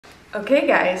Okay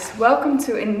guys, welcome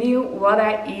to a new What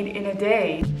I Eat in a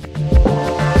Day.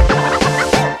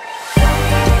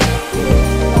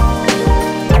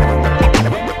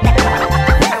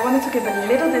 I wanted to give a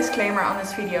little disclaimer on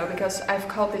this video because I've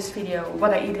called this video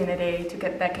What I Eat in a Day to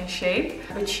get back in shape.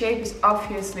 But shape is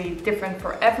obviously different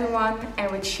for everyone, and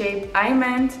with shape I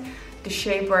meant the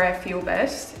shape where I feel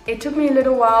best. It took me a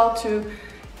little while to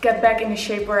get back in the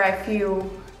shape where I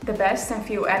feel the best and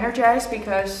feel energized,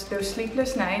 because those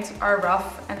sleepless nights are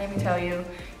rough, and let me tell you,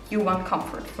 you want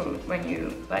comfort food when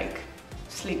you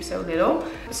sleep so little.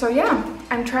 So yeah,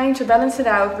 I'm trying to balance it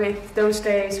out with those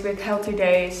days, with healthy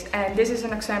days, and this is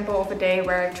an example of a day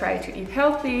where I try to eat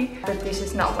healthy, but this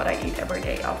is not what I eat every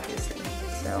day, obviously.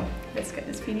 So let's get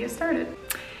this video started.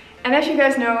 And as you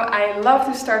guys know, I love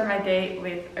to start my day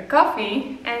with a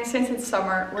coffee, and since it's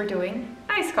summer, we're doing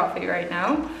iced coffee right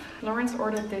now. Lawrence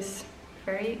ordered this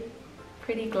very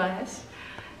pretty glass,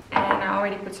 and I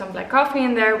already put some black coffee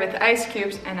in there with ice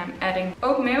cubes, and I'm adding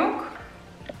oat milk.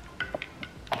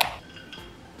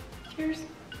 Cheers.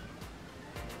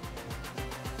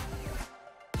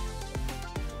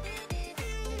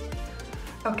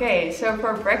 Okay, so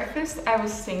for breakfast I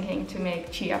was thinking to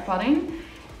make chia pudding,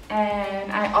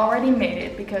 and I already made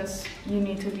it because you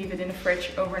need to leave it in the fridge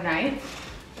overnight.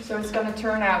 So it's gonna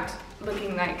turn out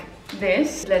looking like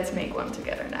this. Let's make one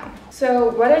together now. So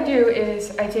what I do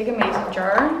is I take a mason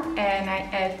jar and I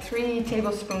add 3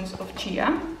 tablespoons of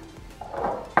chia.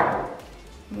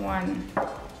 1,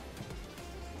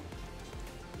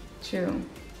 2,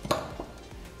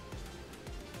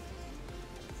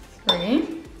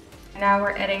 3. Now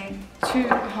we're adding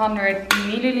 200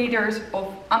 milliliters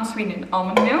of unsweetened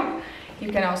almond milk. You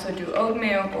can also do oat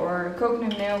milk or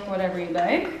coconut milk, whatever you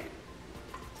like.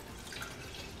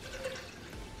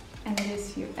 And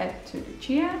this you add to the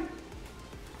chia.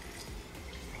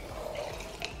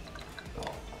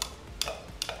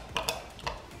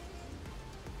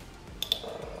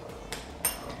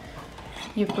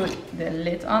 You put the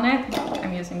lid on it.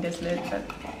 I'm using this lid,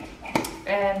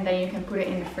 and then you can put it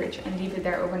in the fridge and leave it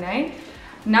there overnight.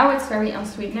 Now it's very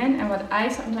unsweetened, and what I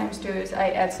sometimes do is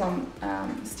I add some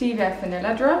stevia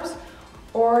vanilla drops,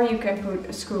 or you can put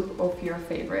a scoop of your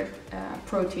favorite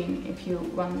protein if you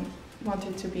want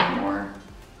it to be more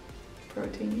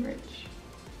protein rich.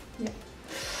 Yeah.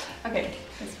 Okay,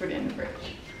 let's put it in the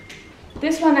fridge.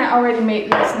 This one I already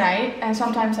made last night, and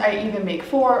sometimes I even make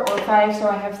 4 or 5, so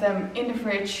I have them in the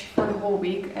fridge for the whole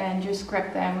week and just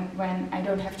grab them when I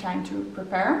don't have time to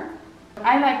prepare. What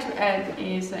I like to add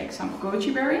is like some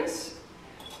goji berries.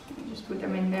 Just put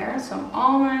them in there, some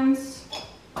almonds,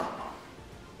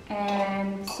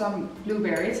 and some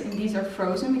blueberries, and these are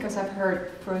frozen because I've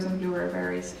heard frozen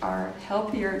blueberries are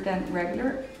healthier than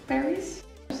regular berries.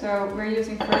 So we're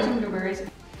using frozen blueberries.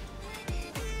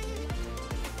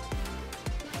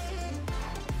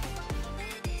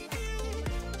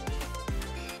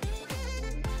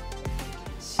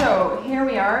 So here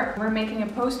we are, we're making a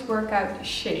post-workout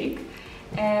shake.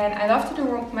 And I love to do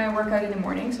my workout in the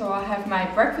morning, so I'll have my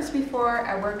breakfast before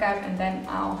I work out, and then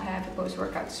I'll have a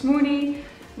post-workout smoothie,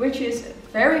 which is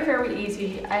very, very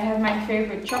easy. I have my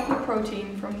favorite chocolate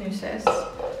protein from Nuces,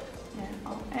 and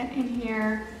I'll add in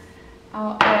here.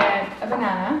 I'll add a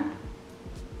banana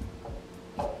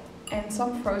and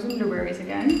some frozen blueberries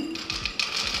again.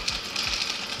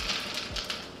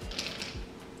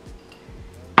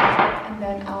 And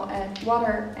then I'll add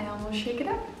water and we'll shake it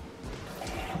up.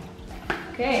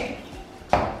 Okay.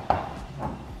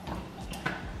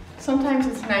 Sometimes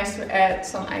it's nice to add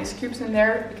some ice cubes in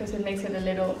there because it makes it a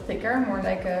little thicker, more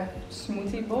like a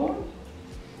smoothie bowl.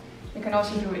 You can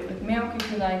also do it with milk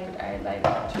if you like, but I like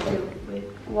to do it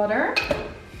with water.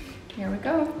 Here we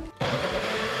go.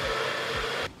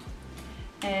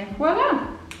 And voila!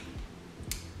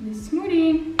 The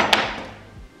smoothie.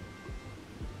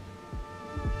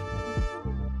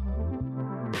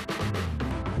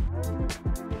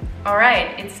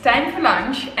 Alright, it's time for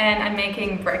lunch, and I'm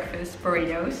making breakfast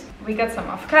burritos. We got some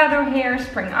avocado here,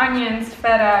 spring onions,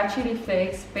 feta, chili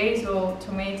flakes, basil,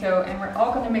 tomato, and we're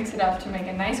all gonna mix it up to make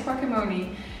a nice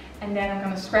guacamole. And then I'm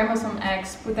gonna scramble some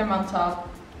eggs, put them on top,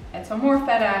 add some more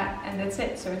feta, and that's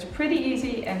it. So it's pretty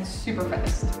easy and super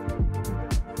fast.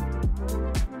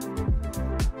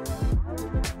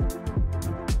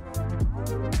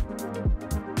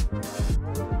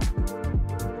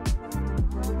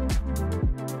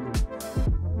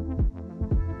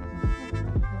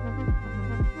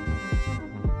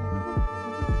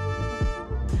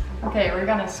 Okay, we're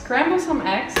gonna scramble some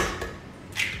eggs.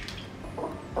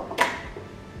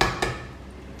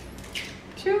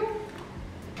 2.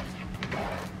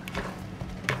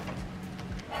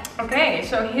 Okay,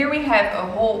 so here we have a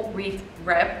whole wheat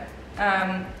wrap,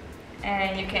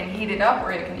 and you can heat it up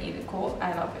or you can eat it cold.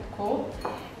 I love it cold.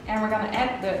 And we're gonna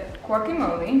add the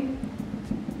guacamole.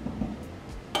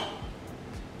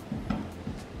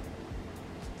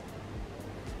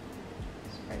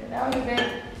 Spread it out a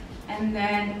bit, and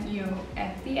then you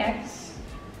add the eggs.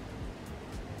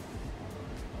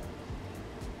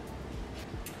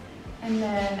 And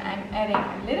then I'm adding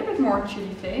a little bit more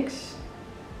chili flakes,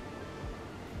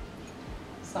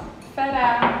 some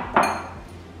feta,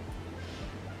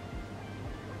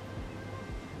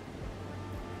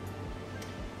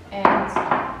 and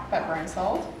pepper and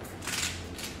salt.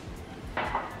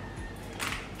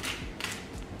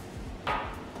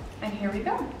 And here we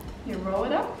go. You roll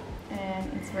it up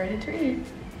and it's ready to eat.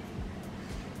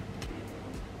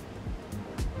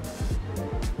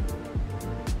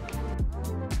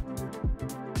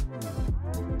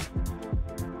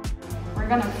 We're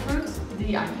gonna fruit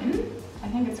the onion. I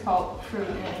think it's called fruit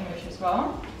in English as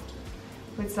well.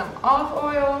 With some olive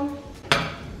oil.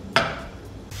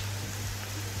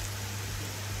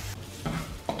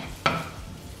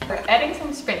 We're adding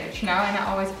some spinach now, and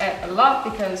I always add a lot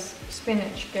because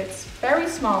spinach gets very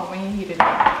small when you heat it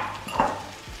up.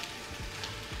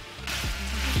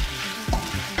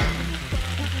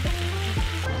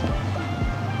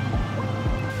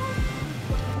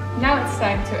 Now it's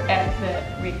time to add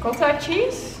the ricotta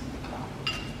cheese,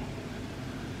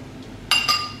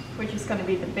 which is going to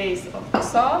be the base of the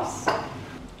sauce.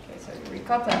 Okay, so the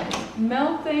ricotta is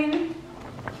melting.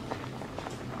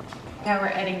 Now we're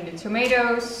adding the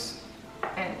tomatoes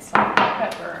and some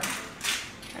pepper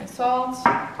and salt.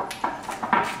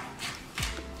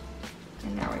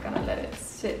 And now we're gonna let it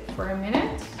sit for a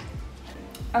minute.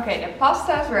 Okay, the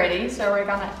pasta is ready, so we're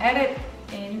gonna add it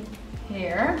in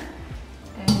here.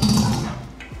 And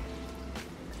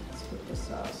let's put the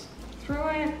sauce through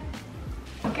it.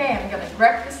 Okay, I'm gonna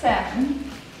grab the salmon.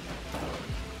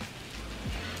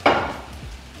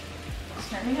 It's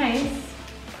very nice.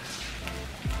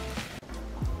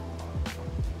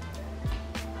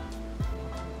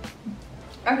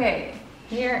 Okay,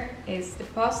 here is the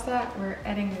pasta. We're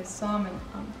adding the salmon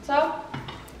on top.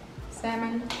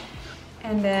 Salmon.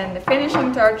 And then the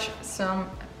finishing touch, some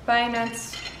pine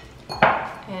nuts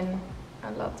and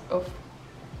a lot of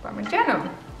Parmigiano.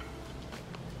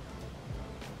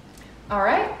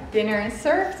 Alright, dinner is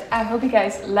served. I hope you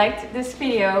guys liked this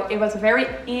video. It was very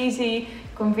easy,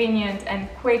 convenient and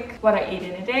quick what I eat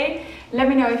in a day. Let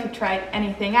me know if you tried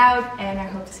anything out, and I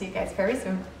hope to see you guys very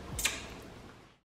soon.